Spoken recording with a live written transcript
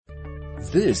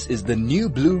This is the New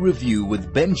Blue Review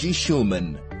with Benji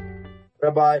Shulman.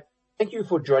 Rabbi, thank you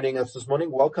for joining us this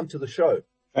morning. Welcome to the show.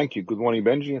 Thank you. Good morning,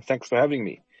 Benji, and thanks for having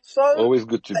me. So, always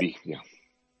good to be here.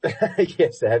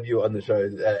 Yes, to have you on the show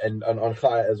and on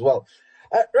Chai as well.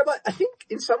 Rabbi, I think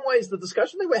in some ways the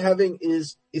discussion that we're having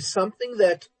is something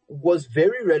that was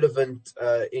very relevant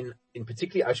in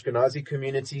particularly Ashkenazi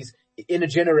communities in a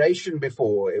generation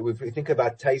before. If we think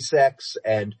about Tay-Sachs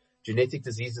and genetic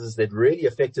diseases that really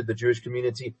affected the Jewish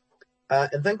community,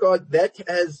 and thank God that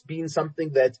has been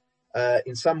something that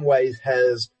in some ways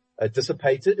has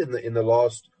dissipated in the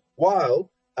last while,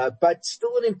 but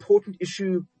still an important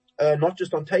issue, not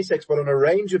just on Tay-Sachs, but on a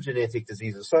range of genetic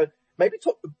diseases. So maybe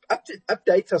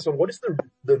update us on what is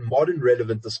the modern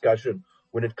relevant discussion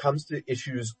when it comes to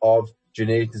issues of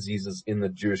genetic diseases in the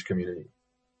Jewish community.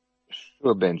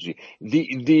 Sure, Benji.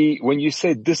 When you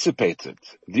say dissipated,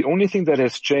 the only thing that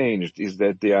has changed is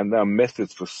that there are now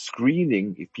methods for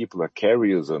screening if people are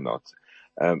carriers or not.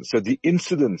 So the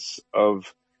incidence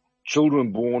of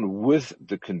children born with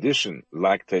the condition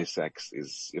like Tay-Sachs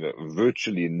is,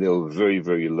 virtually nil, very,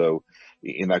 very low.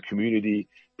 In our community,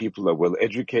 people are well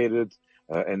educated,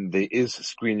 and there is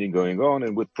screening going on,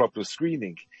 and with proper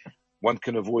screening, one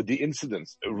can avoid the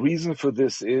incidence. A reason for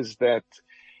this is that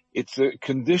it's a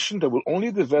condition that will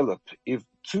only develop if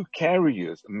two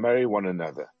carriers marry one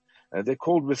another. They're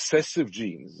called recessive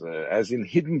genes, as in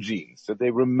hidden genes. So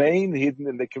they remain hidden,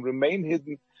 and they can remain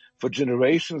hidden for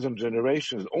generations and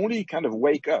generations. Only kind of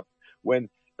wake up when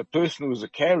a person who's a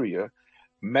carrier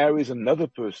marries another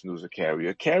person who's a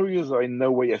carrier. Carriers are in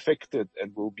no way affected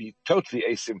and will be totally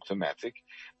asymptomatic.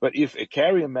 But if a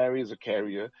carrier marries a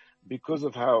carrier, because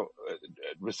of how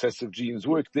recessive genes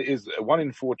work, there is a 1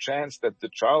 in 4 chance that the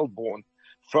child born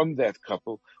from that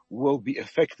couple will be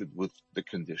affected with the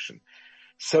condition.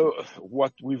 So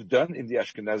what we've done in the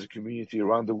Ashkenazi community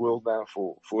around the world now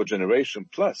for a generation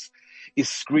plus is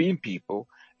screen people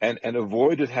and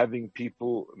avoided having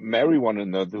people marry one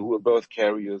another who are both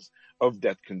carriers of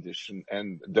that condition.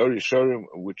 And Dori Shurim,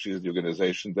 which is the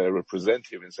organization that I represent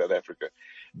here in South Africa,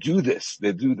 do this.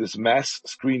 They do this mass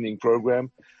screening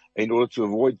program in order to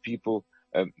avoid people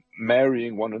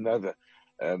marrying one another.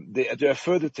 There are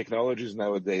further technologies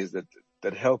nowadays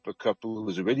that help a couple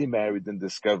who's already married and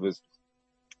discovers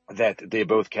that they're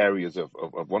both carriers of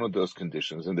one of those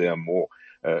conditions, and they are more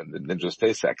than just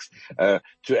Tay-Sachs,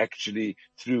 to actually,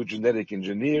 through genetic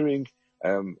engineering,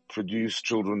 produce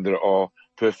children that are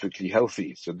perfectly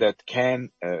healthy. So that can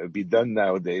be done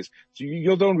nowadays. So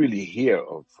you don't really hear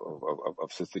of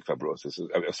cystic fibrosis.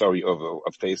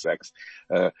 Of Tay-Sachs.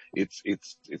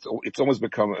 It's almost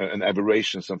become an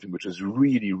aberration, something which is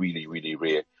really, really, really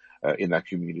rare in our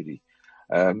community.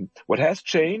 What has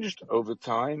changed over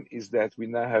time is that we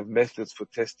now have methods for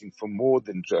testing for more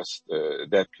than just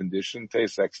that condition.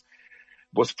 Tay-Sachs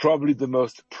was probably the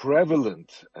most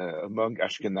prevalent among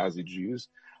Ashkenazi Jews,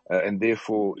 and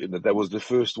therefore that was the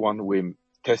first one where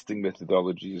testing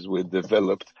methodologies were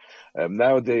developed.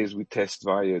 Nowadays we test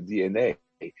via DNA,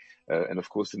 and of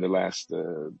course in the last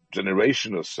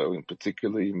generation or so, in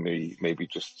particular, maybe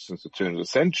just since the turn of the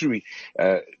century,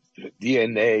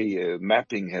 DNA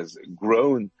mapping has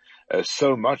grown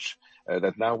so much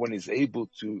that now one is able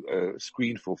to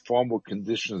screen for far more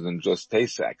conditions than just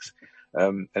Tay-Sachs.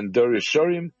 And Dori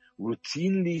Shurim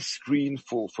routinely screen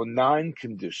for 9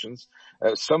 conditions.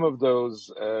 Some of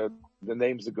those, the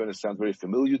names are going to sound very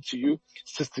familiar to you.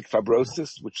 Cystic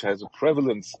fibrosis, which has a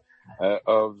prevalence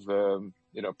of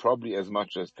probably as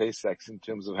much as Tay-Sachs in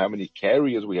terms of how many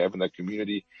carriers we have in that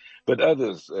community, but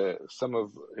others, some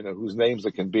of whose names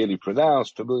I can barely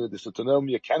pronounce: familial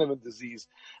dysautonomia, Canavan disease,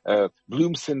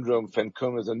 Bloom syndrome,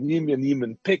 Fanconi anemia,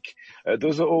 Niemann-Pick.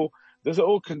 Those are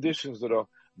all conditions that are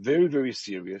very, very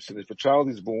serious. And if a child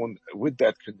is born with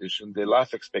that condition, their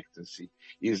life expectancy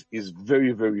is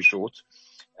very, very short.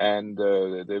 And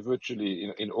they're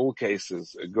virtually, in all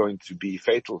cases, going to be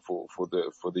fatal for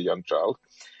the young child.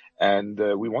 And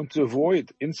we want to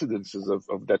avoid incidences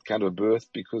of that kind of birth,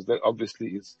 because that obviously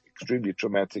is extremely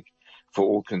traumatic for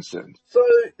all concerned.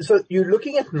 So you're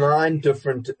looking at 9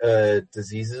 different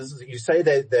diseases. You say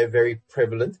they're very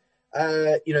prevalent.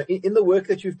 In the work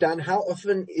that you've done, how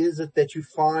often is it that you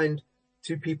find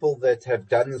 2 people that have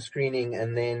done the screening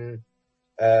and then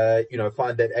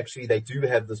find that actually they do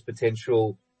have this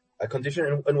potential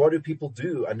condition, and what do people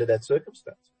do under that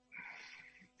circumstance?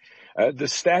 The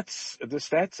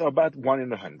stats are about 1 in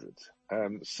 100.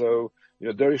 So,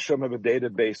 Dori Shurim have a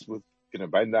database with,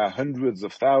 by now hundreds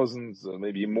of thousands,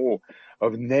 maybe more,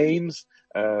 of names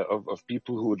of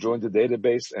people who joined the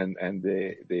database, and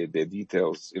their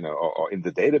details, are in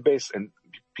the database, and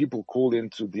people call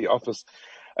into the office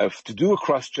to do a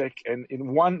cross-check, and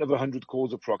in 1 of 100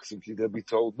 calls approximately, they'll be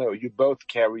told, no, you're both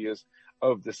carriers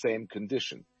of the same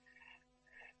condition.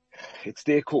 It's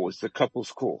their call, it's the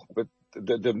couple's call. But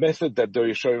the method that the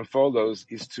Rishonim follows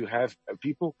is to have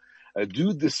people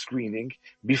do the screening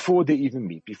before they even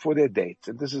meet, before their date.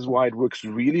 And this is why it works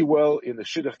really well in the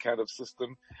shidduch kind of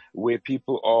system, where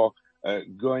people are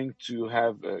going to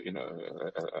have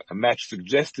a match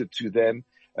suggested to them,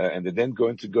 and they're then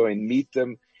going to go and meet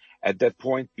them. At that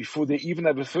point, before they even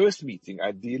have a first meeting,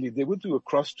 ideally they would do a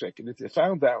cross-check. And if they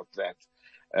found out that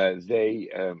they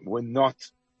were not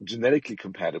genetically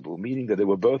compatible, meaning that they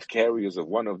were both carriers of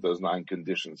one of those 9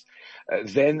 conditions,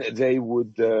 then they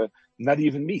would not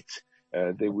even meet.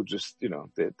 They would just,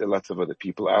 there are lots of other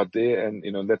people out there, and,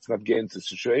 let's not get into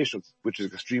situations which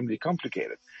is extremely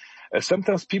complicated.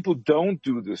 Sometimes people don't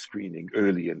do the screening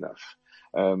early enough.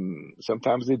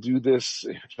 Sometimes they do this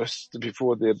just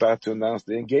before they're about to announce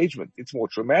the engagement. It's more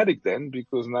traumatic then,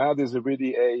 because now there's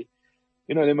already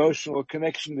an emotional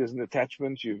connection, there's an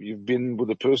attachment. You've been with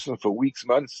a person for weeks,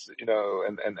 months,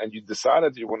 and you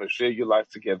decided you want to share your life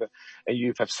together, and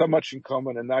you have so much in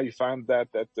common, and now you find that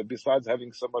besides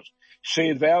having so much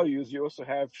shared values, you also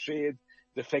have shared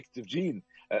defective gene,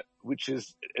 which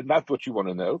is not what you want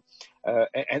to know.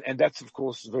 And that's, of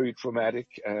course, very traumatic.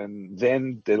 And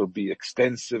then there'll be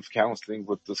extensive counseling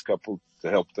with this couple to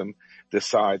help them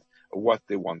decide what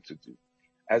they want to do.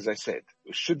 As I said,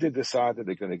 should they decide that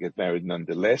they're going to get married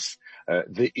nonetheless,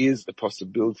 there is a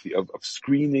possibility of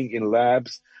screening in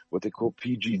labs, what they call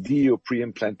PGD, or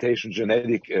pre-implantation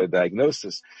genetic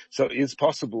diagnosis. So it is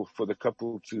possible for the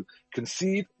couple to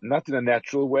conceive, not in a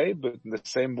natural way, but in the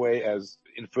same way as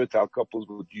infertile couples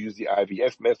would use the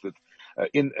IVF method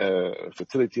in a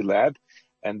fertility lab.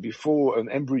 And before an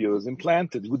embryo is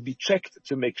implanted, it would be checked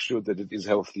to make sure that it is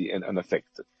healthy and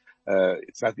unaffected.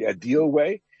 It's not the ideal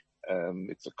way.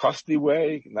 It's a costly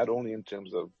way, not only in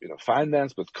terms of,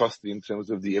 finance, but costly in terms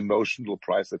of the emotional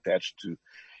price attached to,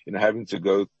 having to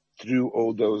go through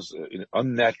all those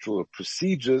unnatural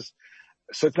procedures.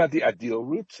 So it's not the ideal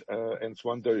route, and it's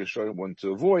one very sure want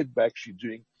to avoid by actually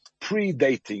doing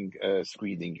pre-dating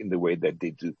screening in the way that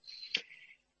they do.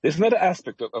 There's another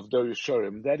aspect of Dori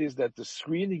Shorim, that is that the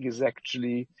screening is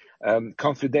actually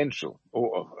confidential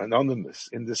or anonymous,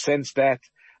 in the sense that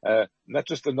not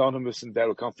just anonymous and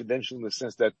or confidential in the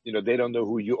sense that, they don't know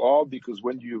who you are, because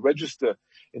when you register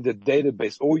in the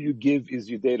database, all you give is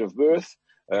your date of birth,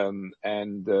 and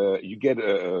you get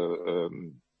a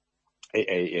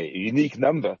unique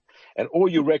number, and all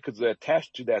your records are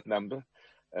attached to that number,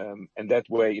 and that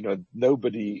way,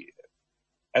 nobody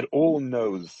at all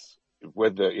knows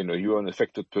whether, you're an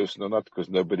affected person or not, because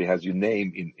nobody has your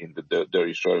name in the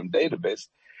Dori Shorim database.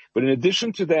 But in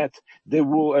addition to that, they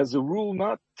will, as a rule,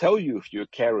 not tell you if you're a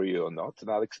carrier or not, and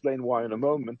I'll explain why in a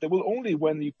moment. They will only,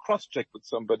 when you cross-check with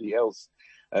somebody else,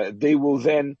 they will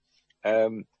then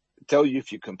tell you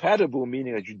if you're compatible,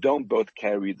 meaning that you don't both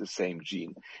carry the same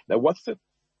gene. Now, what's the...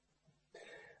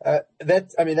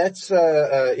 That's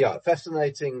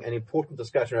fascinating and important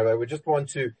discussion, Rabbi. We just want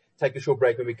to take a short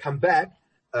break. When we come back,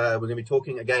 we're going to be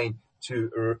talking again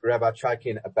to Rabbi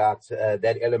Chaikin about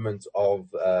that element of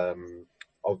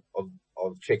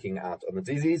checking out on the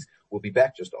disease. We'll be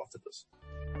back just after this.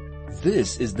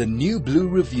 This is the New Blue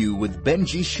Review with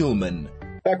Benji Shulman.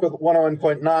 Back with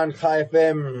 101.9 Chai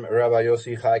FM, Rabbi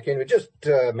Yossi Chaikin. We just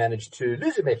managed to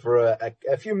lose him there for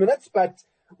a few minutes, but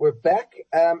we're back.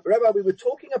 Rabbi, we were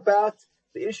talking about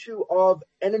the issue of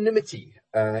anonymity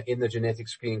in the genetic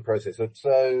screening process.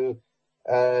 So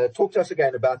talk to us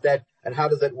again about that, and how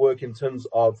does that work in terms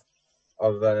of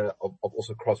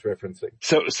also cross-referencing?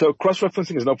 So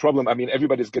cross-referencing is no problem. I mean,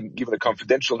 everybody's given a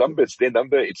confidential number. It's their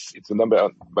number. It's the number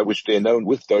by which they're known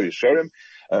with Dori Shorim.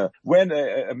 When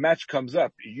a match comes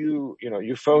up, you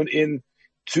phone in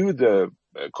to the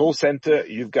call center.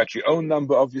 You've got your own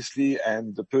number, obviously,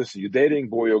 and the person you're dating,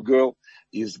 boy or girl,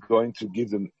 is going to give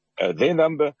them their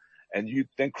number. And you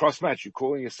then cross-match. You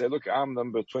call and you say, look, I'm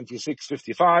number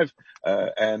 2655,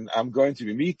 and I'm going to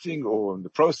be meeting or in the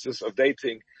process of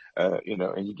dating,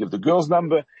 and you give the girl's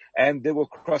number, and they will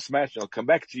cross-match. They'll come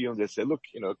back to you and they say, look,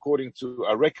 according to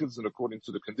our records and according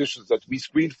to the conditions that we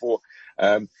screened for,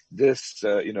 this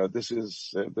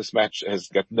match has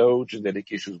got no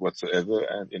genetic issues whatsoever,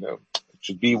 and, it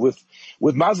should be with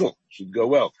mazel. It should go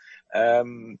well.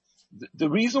 The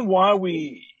reason why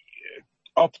we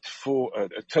opt for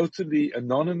a totally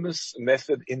anonymous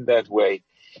method in that way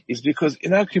is because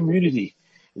in our community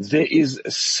there is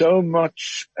so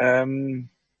much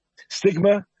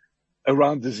stigma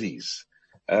around disease.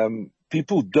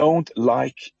 people don't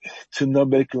like to know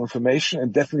medical information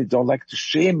and definitely don't like to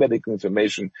share medical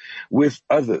information with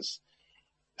others.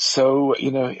 So,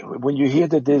 when you hear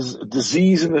that there's a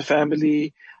disease in the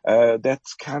family,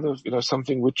 that's kind of,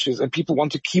 something which is, and people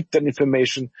want to keep that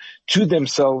information to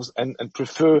themselves and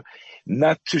prefer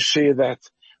not to share that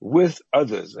with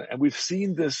others. And we've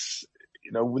seen this,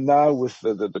 now with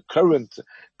the current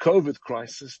COVID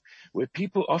crisis, where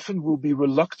people often will be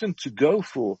reluctant to go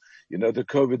for, the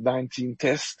COVID-19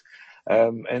 test.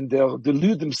 And they'll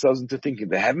delude themselves into thinking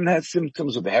they haven't had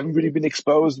symptoms or they haven't really been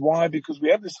exposed. Why? Because we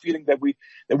have this feeling that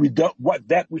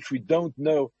that which we don't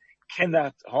know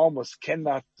cannot harm us,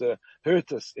 cannot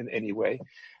hurt us in any way.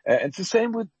 And it's the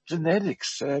same with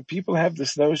genetics. People have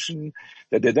this notion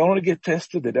that they don't want to get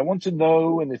tested, they don't want to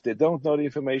know, and if they don't know the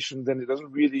information, then it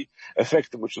doesn't really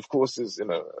affect them, which of course is,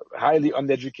 highly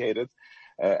uneducated.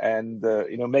 And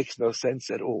makes no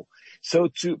sense at all. So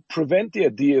to prevent the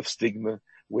idea of stigma,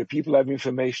 where people have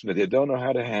information that they don't know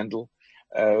how to handle,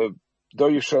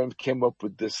 Yossi came up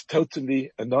with this totally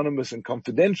anonymous and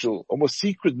confidential, almost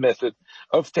secret method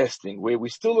of testing, where we're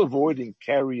still avoiding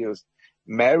carriers,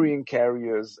 marrying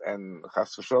carriers, and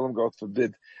chas v'sholom, God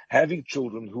forbid, having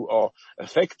children who are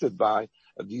affected by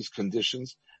these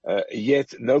conditions.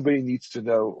 Yet nobody needs to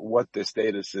know what their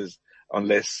status is,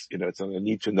 unless, it's on a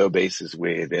need-to-know basis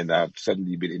where they're now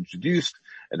suddenly been introduced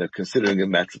and are considering a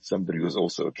match with somebody who's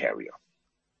also a carrier.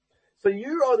 So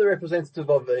you are the representative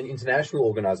of an international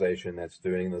organization that's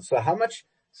doing this. So how much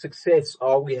success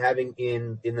are we having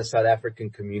in the South African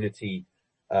community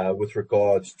with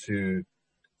regards to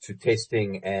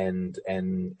testing and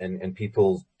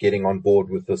people getting on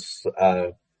board with this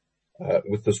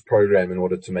program in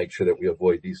order to make sure that we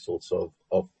avoid these sorts of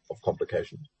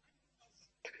complications?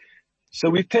 So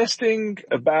we're testing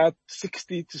about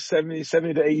 60 to 70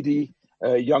 to 80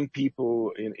 young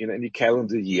people in any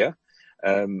calendar year.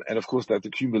 And of course that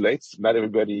accumulates. Not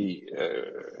everybody,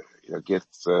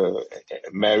 gets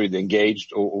married,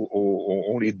 engaged, or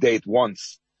only date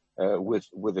once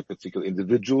with a particular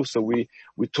individual. So we're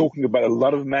talking about a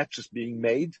lot of matches being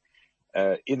made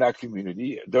in our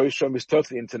community. Yossi is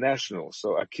totally international.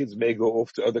 So our kids may go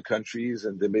off to other countries,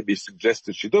 and there may be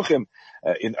suggested shidduchim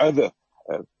in other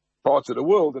parts of the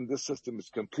world, and this system is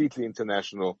completely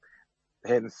international.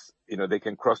 Hence, they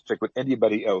can cross-check with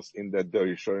anybody else in the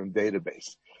Yossi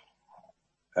database.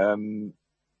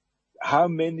 How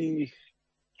many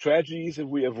tragedies have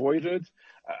we avoided?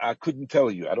 I couldn't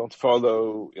tell you. I don't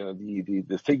follow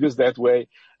the figures that way.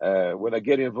 When I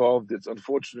get involved, it's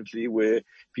unfortunately where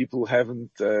people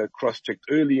haven't cross-checked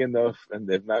early enough, and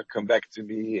they've now come back to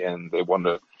me and they want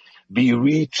to be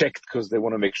rechecked because they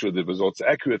want to make sure the results are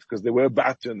accurate, because they were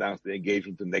about to announce their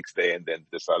engagement the next day and then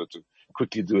decided to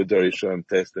quickly do a Yossi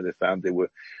test, and they found they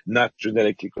were not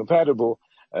genetically compatible.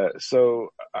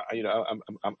 So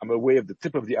I'm aware of the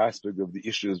tip of the iceberg of the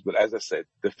issues, but as I said,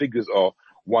 the figures are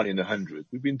 1 in 100.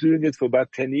 We've been doing it for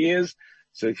about 10 years.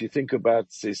 So if you think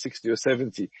about, say, 60 or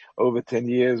 70 over 10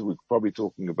 years, we're probably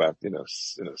talking about,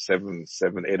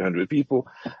 800 people.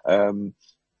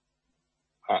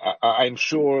 I'm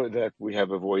sure that we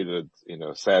have avoided,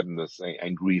 sadness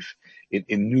and grief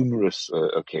in numerous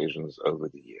occasions over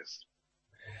the years.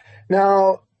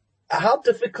 Now, how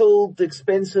difficult,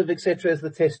 expensive, etc. is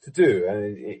the test to do? I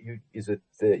mean, is it,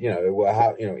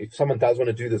 if someone does want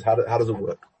to do this, how does it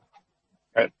work?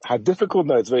 How difficult?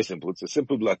 No, it's very simple. It's a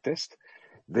simple blood test.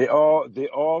 They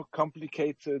are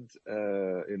complicated,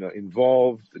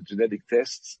 involved genetic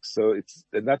tests. So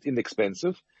they're not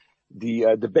inexpensive.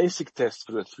 The basic test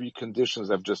for the 3 conditions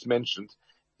I've just mentioned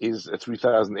is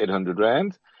 3,800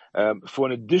 Rand. For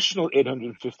an additional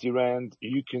 850 Rand,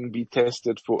 you can be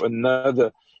tested for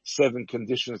another 7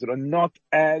 conditions that are not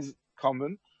as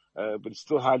common, but it's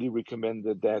still highly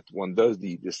recommended that one does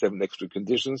the 7 extra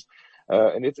conditions.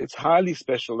 And it's highly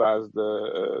specialized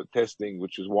testing,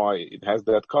 which is why it has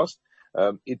that cost.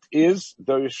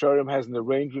 Yossi has an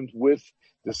arrangement with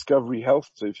Discovery Health.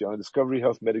 So if you're on Discovery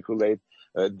Health medical aid,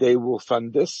 they will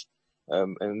fund this.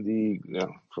 And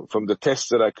from the tests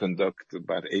that I conduct,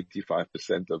 about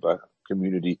 85% of our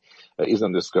community is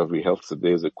on Discovery Health. So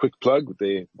there's a quick plug.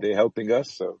 They're helping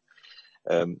us. So,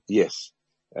 yes.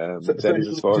 That is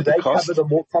as far as the cost. Do they cover the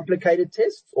more complicated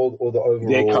tests or the overall?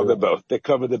 They cover both. They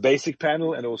cover the basic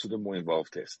panel and also the more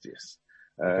involved tests, yes.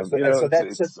 So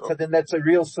then that's a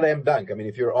real slam dunk. I mean,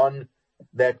 if you're on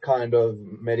that kind of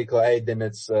medical aid, then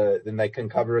then they can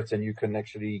cover it and you can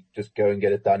actually just go and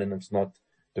get it done, and it's not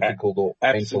difficult or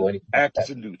painful or anything.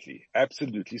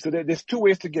 Absolutely. So there's 2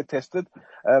 ways to get tested.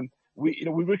 We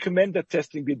recommend that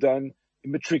testing be done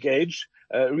matric age.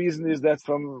 Reason is that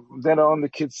from then on, the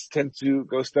kids tend to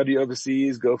go study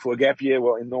overseas, go for a gap year.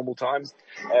 Well, in normal times,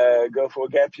 go for a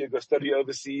gap year, go study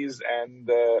overseas, and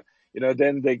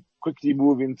then they quickly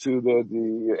move into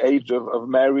the age of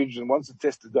marriage. And once the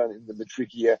test is done in the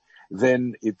matric year,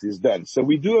 then it is done. So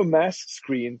we do a mass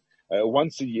screen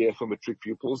once a year for matric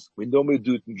pupils. We normally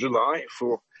do it in July.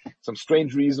 For some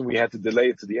strange reason, we had to delay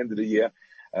it to the end of the year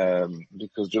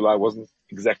because July wasn't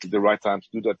exactly the right time to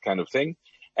do that kind of thing.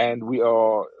 And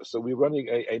we're running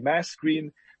a mass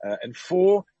screen, and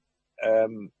for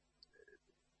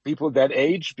people that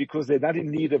age, because they're not in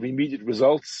need of immediate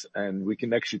results, and we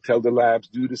can actually tell the labs,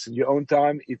 do this in your own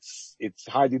time. It's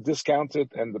highly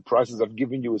discounted, and the prices I've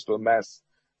given you is for mass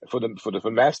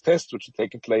tests, which are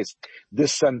taking place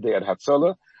this Sunday at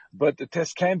Hatzalah. But the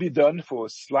test can be done for a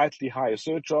slightly higher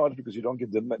surcharge because you don't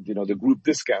get the group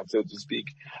discount, so to speak,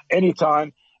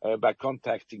 anytime by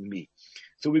contacting me.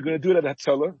 So we're going to do that at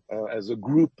Hatzalah as a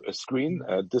group screen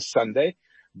this Sunday.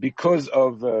 Because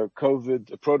of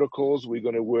COVID protocols, we're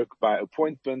going to work by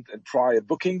appointment and try a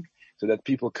booking so that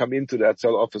people come into the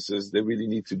Hatzalah offices. They really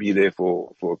need to be there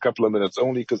for a couple of minutes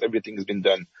only because everything has been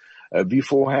done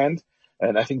beforehand.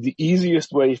 And I think the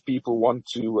easiest way if people want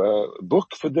to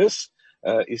book for this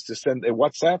is to send a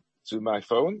WhatsApp to my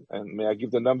phone. And may I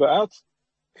give the number out?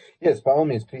 Yes, by all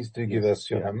means, please do give us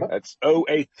your number. It's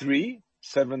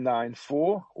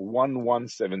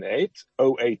 083-794-1178,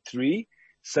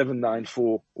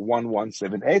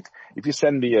 083-794-1178. If you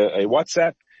send me a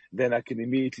WhatsApp, then I can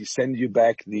immediately send you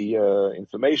back the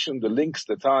information, the links,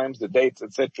 the times, the dates,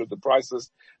 etc., the prices.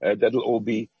 That'll all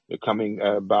be coming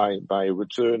by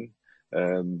return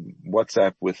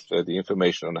WhatsApp with the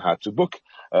information on how to book.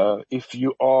 If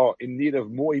you are in need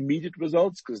of more immediate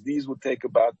results, because these will take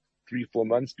about 3-4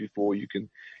 months before you can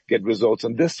get results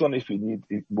on this one. If you need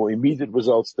more immediate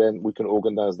results, then we can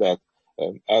organize that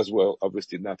as well,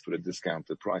 obviously not for the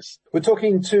discounted price. We're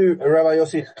talking to Rabbi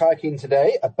Yossi Chaikin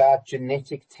today about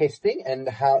genetic testing and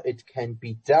how it can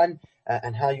be done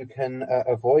and how you can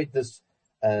avoid this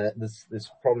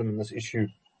problem and this issue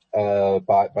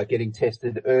by getting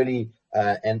tested early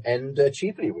and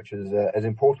cheaply, which is as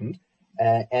important.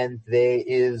 And there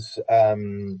is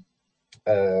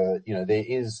there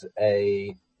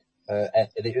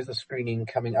is a screening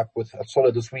coming up with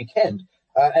Hatzalah this weekend.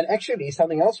 And actually,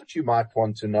 something else which you might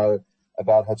want to know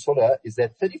about Hatzalah is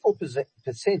that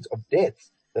 34% of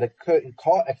deaths that occur in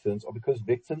car accidents are because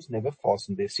victims never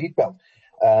fasten their seatbelt.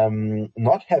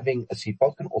 Not having a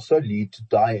seatbelt can also lead to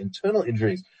dire internal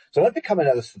injuries. So don't become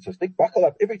another statistic. Buckle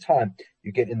up every time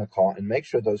you get in the car and make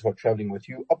sure those who are traveling with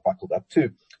you are buckled up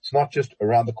too. It's not just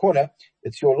around the corner,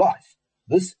 it's your life.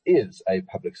 This is a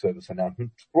public service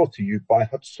announcement brought to you by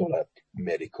Hatzalah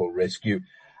Medical Rescue.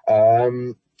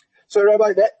 So,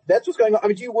 Rabbi, that's what's going on. I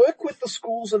mean, do you work with the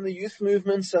schools and the youth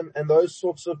movements and those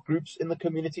sorts of groups in the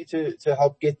community to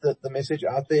help get the message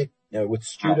out there, with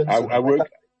students? I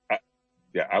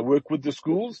work with the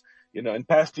schools. In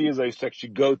past years, I used to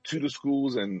actually go to the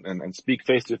schools and speak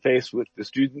face to face with the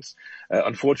students.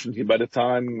 Unfortunately, by the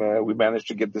time we managed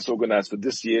to get this organized for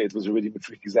this year, it was already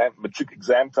matric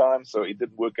exam time, so it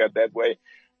didn't work out that way.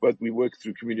 But we worked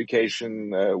through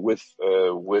communication with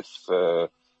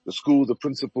the school, the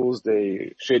principals.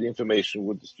 They shared information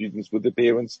with the students, with the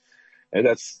parents. And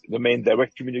that's the main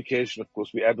direct communication. Of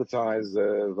course, we advertise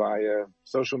via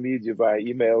social media, via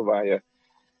email,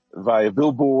 via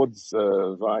billboards,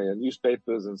 via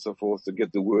newspapers and so forth to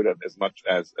get the word out as much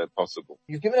as possible.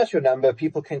 You've given us your number.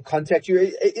 People can contact you.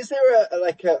 Is there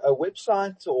a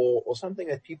website or something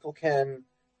that people can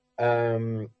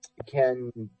go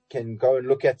and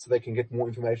look at so they can get more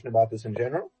information about this in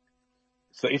general?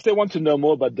 So if they want to know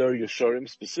more about Dor Yeshorim,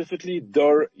 specifically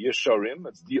Dor Yeshorim,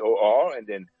 that's D-O-R and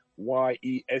then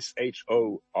Y-E-S-H-O-R-I-M,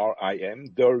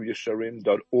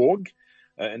 doryeshorim.org.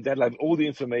 And that'll have all the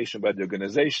information about the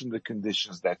organization, the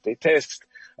conditions that they test,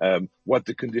 what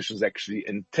the conditions actually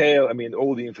entail. I mean,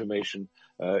 all the information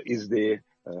is there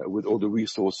with all the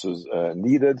resources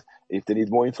needed. If they need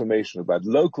more information about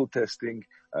local testing,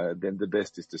 then the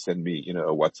best is to send me, a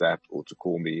WhatsApp or to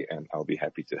call me, and I'll be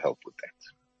happy to help with that.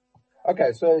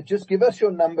 Okay, so just give us your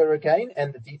number again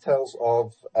and the details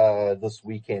of this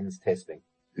weekend's testing.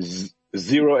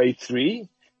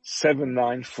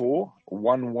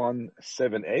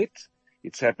 083-794-1178.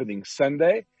 It's happening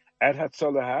Sunday at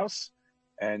Hatzalah House,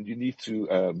 and you need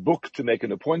to book to make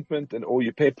an appointment, and all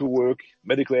your paperwork,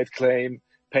 medical aid claim,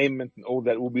 payment, and all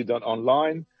that will be done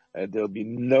online. There'll be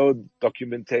no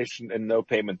documentation and no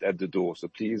payment at the door. So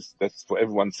please, that's for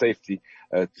everyone's safety,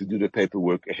 to do the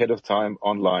paperwork ahead of time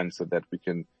online so that we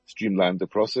can streamline the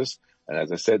process. And as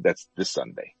I said, that's this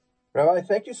Sunday. Rabbi,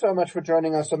 thank you so much for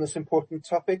joining us on this important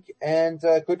topic, and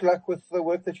good luck with the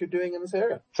work that you're doing in this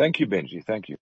area. Thank you, Benji. Thank you.